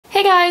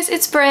guys,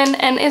 it's Bryn,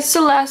 and it's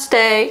the last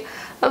day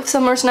of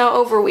Summer's Now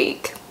Over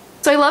week.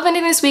 So I love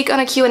ending this week on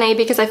a Q&A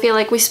because I feel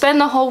like we spend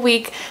the whole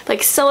week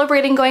like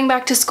celebrating going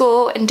back to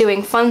school and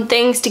doing fun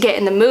things to get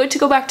in the mood to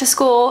go back to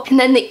school, and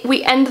then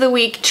we end the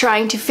week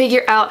trying to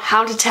figure out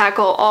how to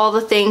tackle all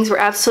the things we're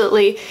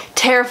absolutely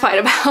terrified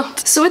about.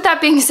 So with that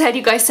being said,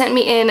 you guys sent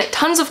me in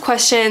tons of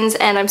questions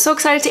and I'm so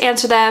excited to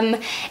answer them,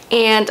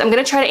 and I'm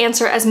gonna try to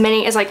answer as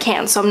many as I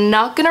can, so I'm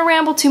not gonna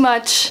ramble too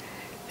much.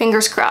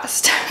 Fingers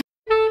crossed.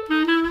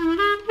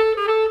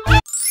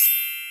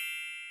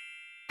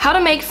 How to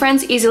make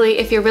friends easily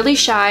if you're really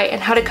shy and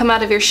how to come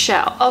out of your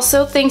shell.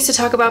 Also things to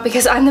talk about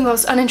because I'm the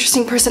most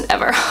uninteresting person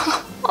ever.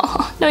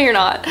 Oh, no, you're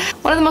not.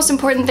 One of the most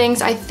important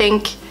things I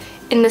think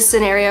in this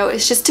scenario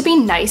is just to be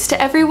nice to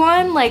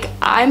everyone. Like,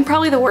 I'm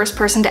probably the worst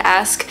person to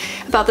ask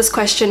about this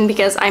question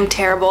because I'm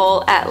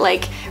terrible at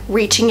like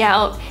reaching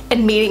out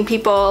and meeting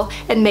people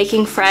and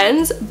making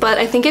friends, but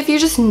I think if you're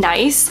just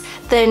nice,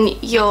 then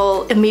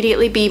you'll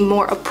immediately be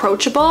more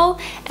approachable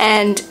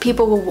and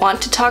people will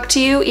want to talk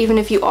to you even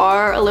if you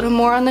are a little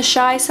more on the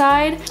shy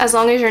side. As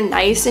long as you're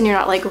nice and you're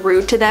not like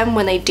rude to them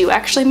when they do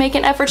actually make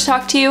an effort to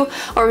talk to you,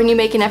 or when you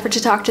make an effort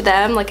to talk to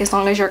them, like as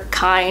long as you're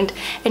kind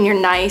and you're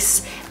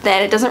nice,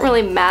 then it doesn't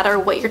really matter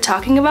what you're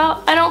talking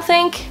about, I don't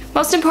think.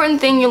 Most important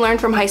thing you learn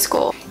from high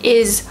school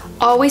is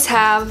always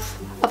have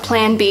a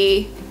plan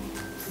B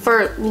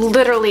for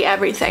literally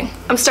everything.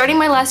 I'm starting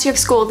my last year of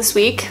school this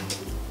week.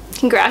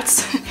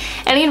 Congrats.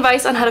 Any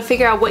advice on how to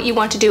figure out what you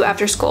want to do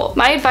after school?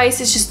 My advice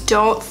is just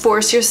don't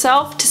force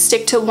yourself to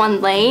stick to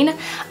one lane.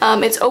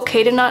 It's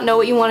okay to not know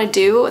what you want to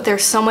do.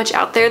 There's so much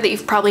out there that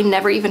you've probably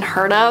never even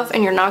heard of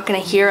and you're not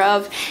going to hear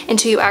of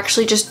until you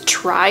actually just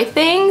try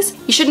things.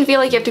 You shouldn't feel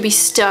like you have to be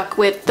stuck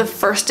with the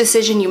first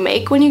decision you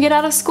make when you get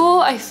out of school.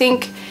 I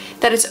think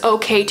that it's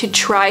okay to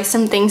try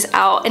some things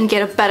out and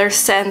get a better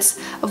sense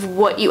of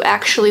what you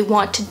actually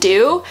want to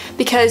do,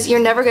 because you're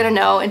never gonna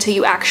know until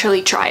you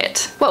actually try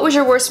it. What was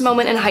your worst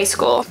moment in high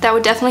school? That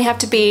would definitely have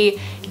to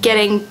be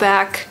getting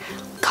back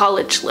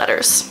college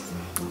letters.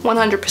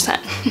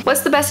 100%.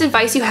 What's the best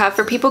advice you have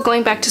for people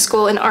going back to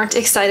school and aren't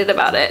excited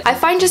about it? I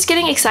find just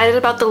getting excited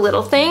about the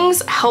little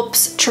things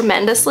helps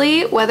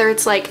tremendously, whether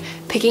it's like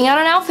picking out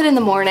an outfit in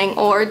the morning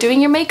or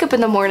doing your makeup in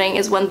the morning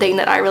is one thing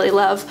that I really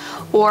love,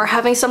 or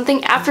having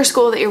something after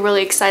school that you're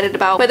really excited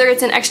about, whether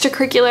it's an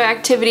extracurricular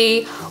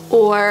activity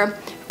or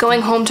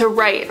going home to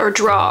write or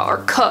draw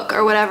or cook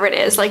or whatever it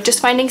is. Like just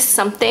finding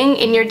something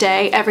in your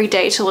day every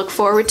day to look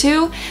forward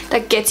to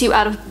that gets you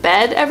out of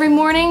bed every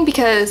morning,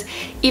 because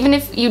even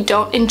if you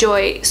don't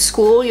enjoy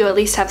school, you at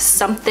least have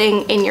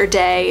something in your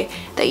day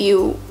that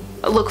you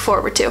look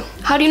forward to.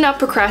 How do you not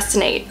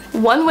procrastinate?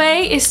 One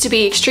way is to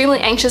be extremely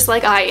anxious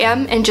like I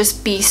am and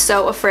just be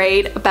so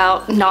afraid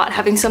about not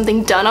having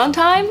something done on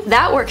time.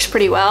 That works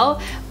pretty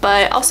well,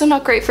 but also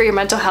not great for your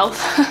mental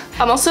health.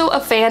 I'm also a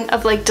fan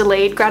of like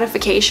delayed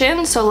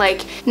gratification, so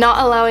like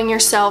not allowing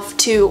yourself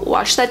to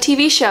watch that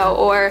TV show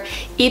or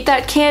eat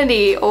that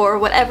candy or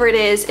whatever it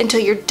is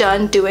until you're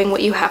done doing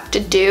what you have to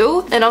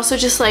do, and also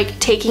just like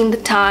taking the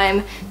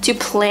time to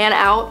plan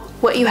out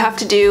what you have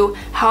to do,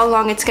 how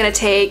long it's gonna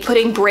take,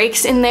 putting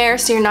breaks in there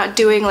so you're not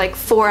doing like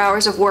 4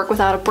 hours of work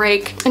without a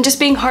break, and just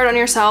being hard on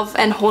yourself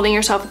and holding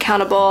yourself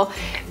accountable,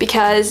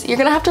 because you're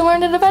gonna have to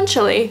learn it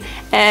eventually,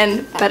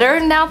 and better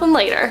now than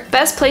later.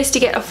 Best place to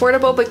get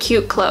affordable but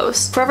cute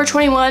clothes. Forever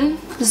 21,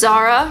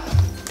 Zara,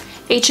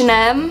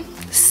 H&M,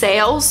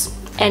 sales,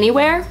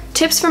 anywhere.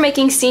 Tips for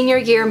making senior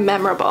year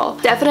memorable.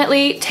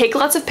 Definitely take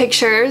lots of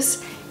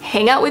pictures,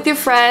 hang out with your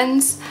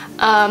friends,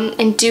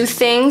 and do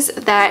things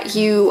that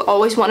you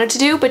always wanted to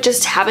do but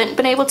just haven't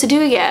been able to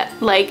do yet.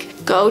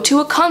 Like go to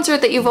a concert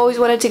that you've always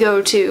wanted to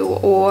go to,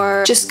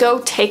 or just go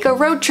take a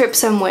road trip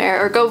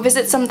somewhere, or go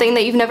visit something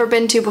that you've never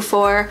been to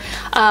before.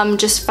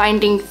 Just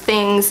finding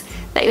things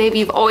that maybe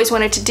you've always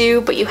wanted to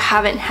do but you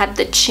haven't had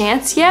the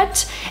chance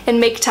yet, and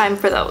make time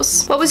for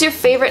those. What was your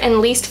favorite and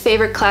least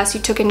favorite class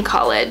you took in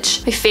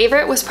college? My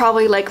favorite was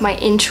probably like my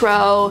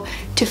intro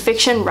to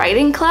fiction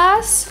writing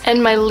class,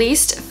 and my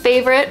least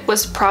favorite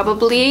was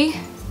probably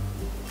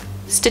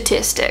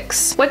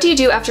statistics. What do you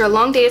do after a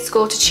long day at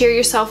school to cheer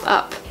yourself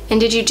up? And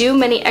did you do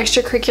many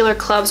extracurricular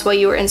clubs while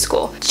you were in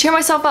school? To cheer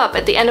myself up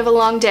at the end of a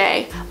long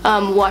day,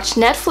 watch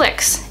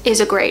Netflix is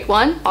a great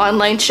one.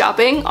 Online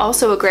shopping,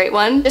 also a great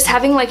one. Just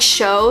having like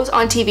shows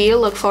on TV to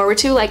look forward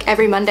to like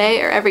every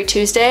Monday or every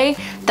Tuesday,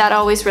 that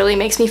always really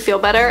makes me feel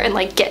better and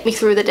like get me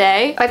through the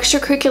day.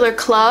 Extracurricular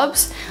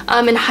clubs,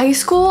 in high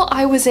school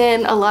I was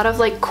in a lot of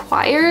like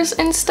choirs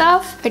and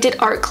stuff. I did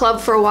art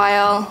club for a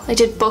while, I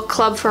did book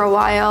club for a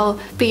while,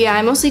 but yeah,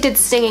 I mostly did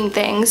singing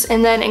things.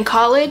 And then in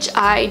college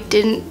I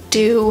didn't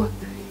do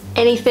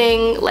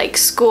anything like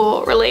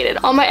school related.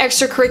 All my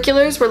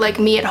extracurriculars were like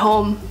me at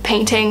home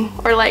painting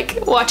or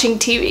like watching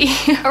TV.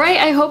 Alright,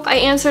 I hope I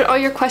answered all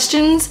your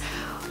questions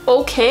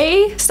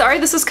okay. Sorry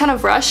this was kind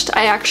of rushed.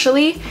 I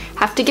actually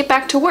have to get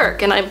back to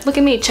work, and look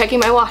at me checking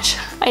my watch.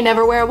 I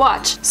never wear a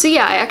watch. So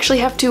yeah, I actually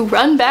have to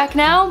run back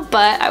now,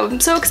 but I'm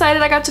so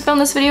excited I got to film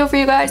this video for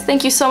you guys.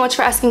 Thank you so much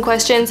for asking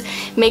questions.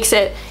 Makes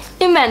it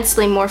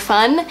immensely more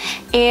fun,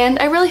 and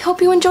I really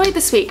hope you enjoyed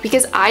this week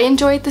because I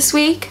enjoyed this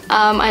week.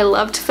 I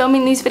loved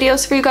filming these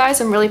videos for you guys.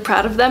 I'm really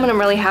proud of them and I'm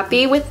really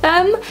happy with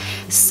them.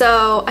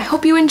 So I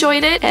hope you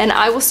enjoyed it, and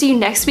I will see you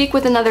next week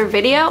with another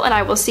video, and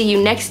I will see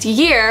you next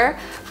year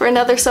for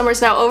another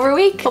Summer's Now Over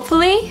week.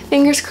 Hopefully,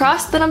 fingers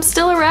crossed that I'm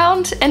still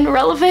around and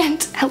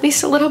relevant, at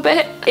least a little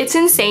bit. It's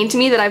insane to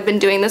me that I've been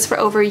doing this for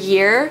over a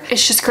year.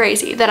 It's just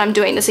crazy that I'm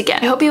doing this again.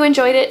 I hope you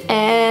enjoyed it,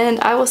 and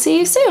I will see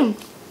you soon.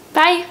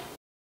 Bye!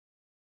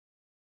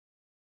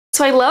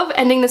 So I love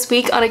ending this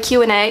week on a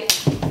Q&A.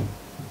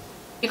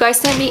 You guys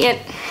sent me in,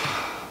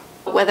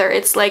 whether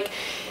it's like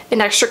an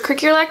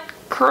extracurricular,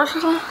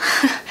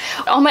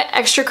 all my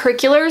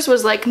extracurriculars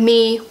was like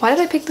me, why did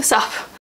I pick this up?